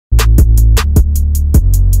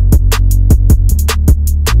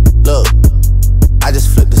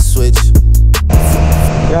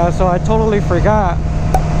so I totally forgot.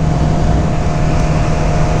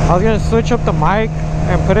 I was gonna switch up the mic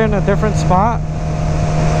and put it in a different spot,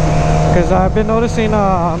 because I've been noticing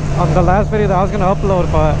on the last video that I was gonna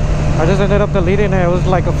upload, but I just ended up deleting it. It was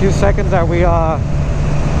like a few seconds that we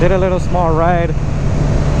did a little small ride.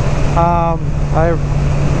 I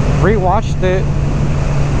rewatched it,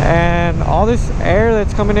 and all this air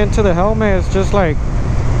that's coming into the helmet is just like,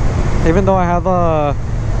 even though I have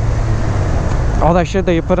all that shit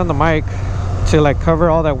that you put on the mic to like cover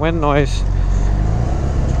all that wind noise,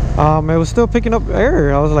 it was still picking up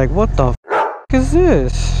air. I was like, what the f is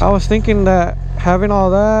this? I was thinking that having all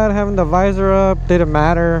that, having the visor up, didn't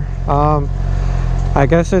matter. I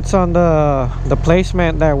guess it's on the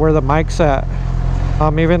placement that where the mic's at.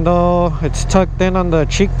 Even though it's tucked in on the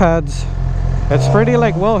cheek pads, it's pretty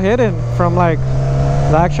like well hidden from like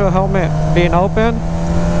the actual helmet being open.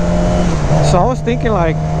 So I was thinking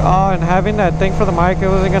like, oh, and having that thing for the mic, it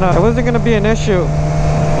wasn't gonna be an issue.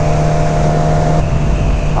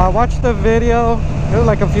 I watched the video, it was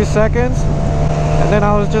like a few seconds, and then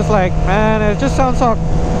I was just like, man, it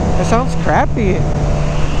sounds crappy.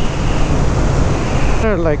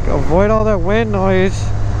 Like avoid all that wind noise,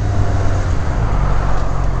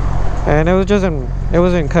 and it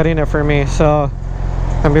wasn't cutting it for me. So,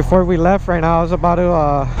 and before we left right now, I was about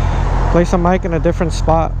to place a mic in a different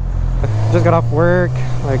spot. Just got off work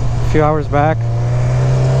like a few hours back.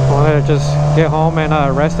 I wanted to just get home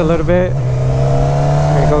and rest a little bit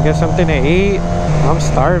and go get something to eat. I'm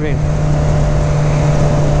starving.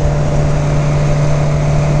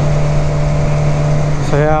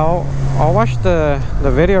 So yeah, I'll watch the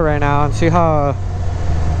video right now and see how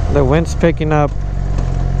the wind's picking up,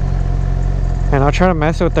 and I'll try to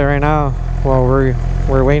mess with it right now while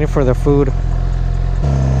we're waiting for the food.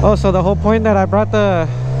 Oh, so the whole point that I brought the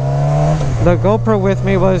GoPro with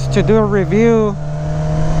me was to do a review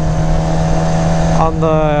on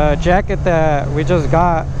the jacket that we just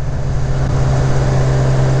got,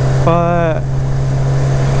 but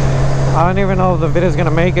I don't even know if the video is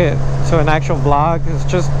gonna make it to an actual vlog. It's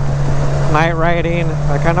just night riding.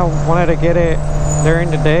 I kind of wanted to get it during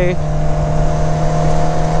the day,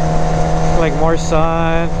 like more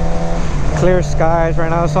sun, clear skies. Right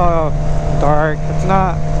now it's all dark. It's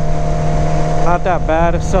not that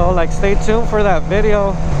bad. So like, stay tuned for that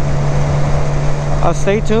video.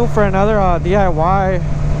 Stay tuned for another DIY.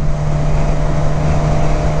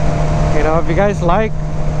 You know, if you guys like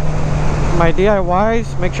my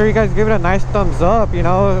DIYs, make sure you guys give it a nice thumbs up. You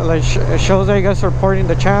know, like it shows that you guys are supporting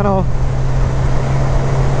the channel.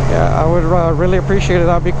 Yeah, I would really appreciate it.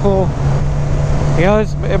 That'd be cool. You know,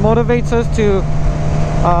 it motivates us to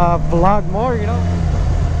vlog more, you know.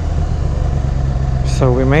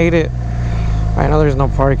 So we made it. I know there's no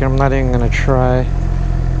parking. I'm not even gonna try.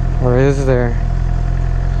 Or is there?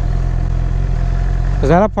 Is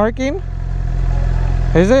that a parking?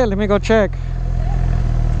 Is it? Let me go check.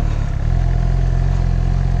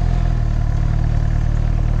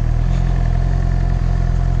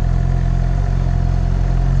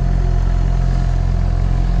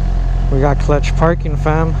 We got clutch parking,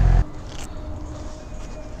 fam.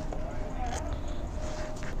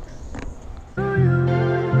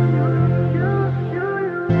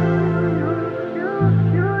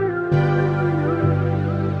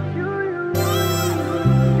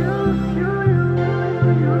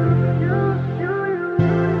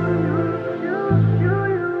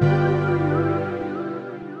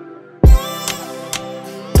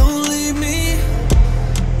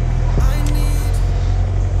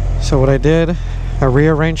 So what I did, I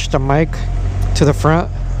rearranged the mic to the front.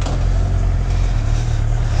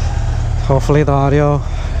 Hopefully the audio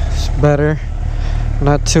is better,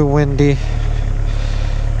 not too windy.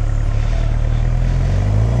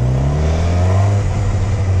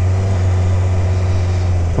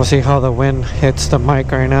 We'll see how the wind hits the mic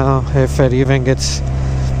right now, if it even gets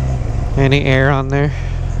any air on there.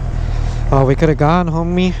 Oh, we could have gone,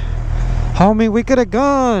 homie. Homie, we could have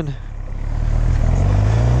gone.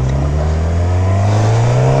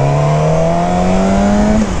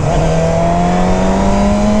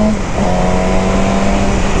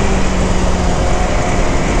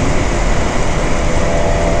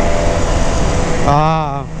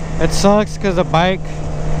 It sucks because the bike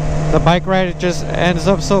ride just ends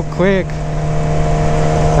up so quick.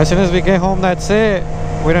 As soon as we get home, that's it.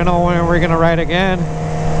 We don't know when we're gonna ride again.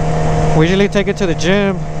 We usually take it to the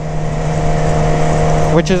gym,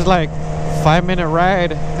 which is like 5-minute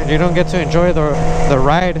ride, and you don't get to enjoy the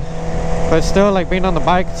ride. But still, like, being on the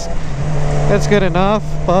bike, it's good enough,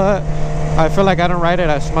 but I feel like I don't ride it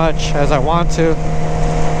as much as I want to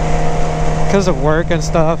because of work and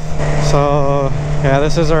stuff. So Yeah,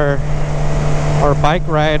 this is our bike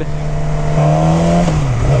ride.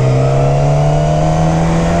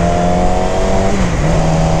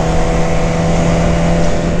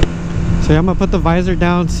 So yeah, I'm gonna put the visor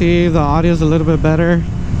down, see if the audio's a little bit better,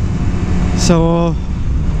 so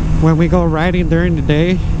when we go riding during the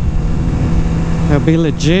day, it'll be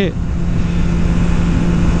legit.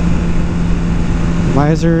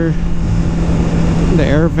 Visor, the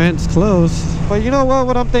air vent's closed. But you know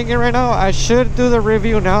what I'm thinking right now? I should do the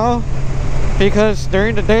review now, because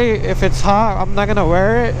during the day, if it's hot, I'm not gonna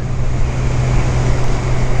wear it.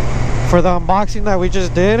 For the unboxing that we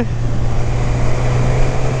just did.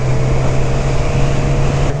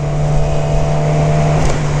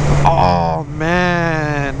 Oh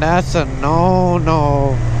man, that's a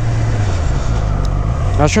no-no.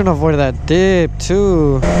 I shouldn't avoid that dip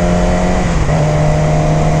too.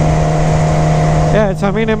 Yeah,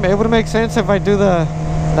 I mean, it would make sense if I do the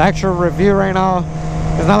actual review right now.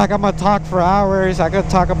 It's not like I'm gonna talk for hours. I could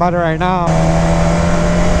talk about it right now.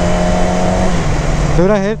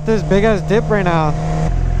 Dude, I hit this big ass dip right now.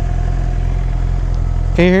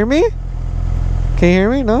 Can you hear me? Can you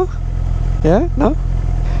hear me? No? Yeah? No?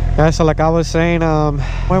 Yeah, so like I was saying,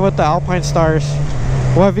 went with the ALPINESTARS.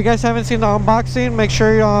 Well, if you guys haven't seen the unboxing, make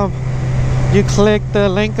sure you click the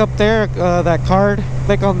link up there, that card.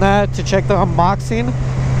 Click on that to check the unboxing,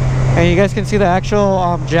 and you guys can see the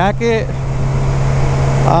actual jacket.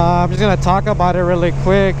 I'm just gonna talk about it really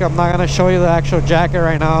quick. I'm not gonna show you the actual jacket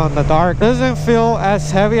right now in the dark. It doesn't feel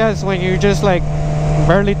as heavy as when you just like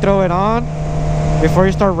barely throw it on before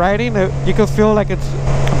you start riding. You can feel like it's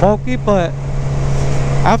bulky, but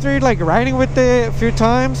after you're like riding with it a few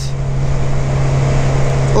times,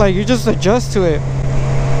 like you just adjust to it.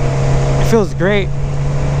 It feels great.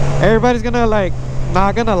 Everybody's gonna like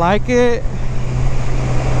not gonna like it,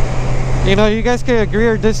 you know. You guys can agree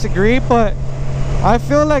or disagree, but I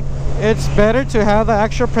feel like it's better to have the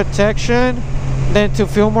actual protection than to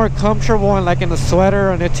feel more comfortable in like in a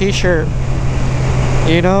sweater or in a t-shirt.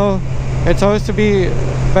 You know, it's always to be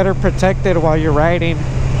better protected while you're riding.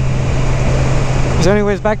 So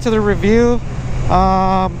anyways, back to the review.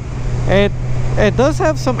 It does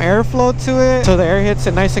have some airflow to it, so the air hits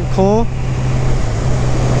it nice and cool.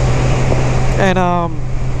 And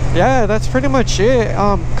yeah, that's pretty much it.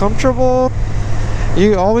 Comfortable.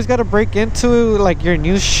 You always got to break into like your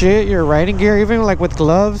new shit, your riding gear, even like with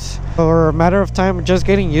gloves, or a matter of time just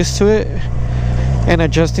getting used to it and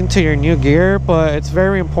adjusting to your new gear. But it's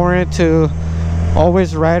very important to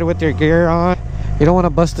always ride with your gear on. You don't want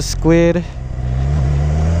to bust a squid.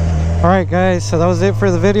 Alright guys, so that was it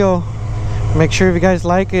for the video. Make sure if you guys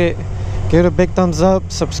like it, give it a big thumbs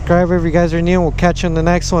up, subscribe if you guys are new, and we'll catch you in the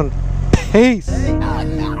next one. Peace.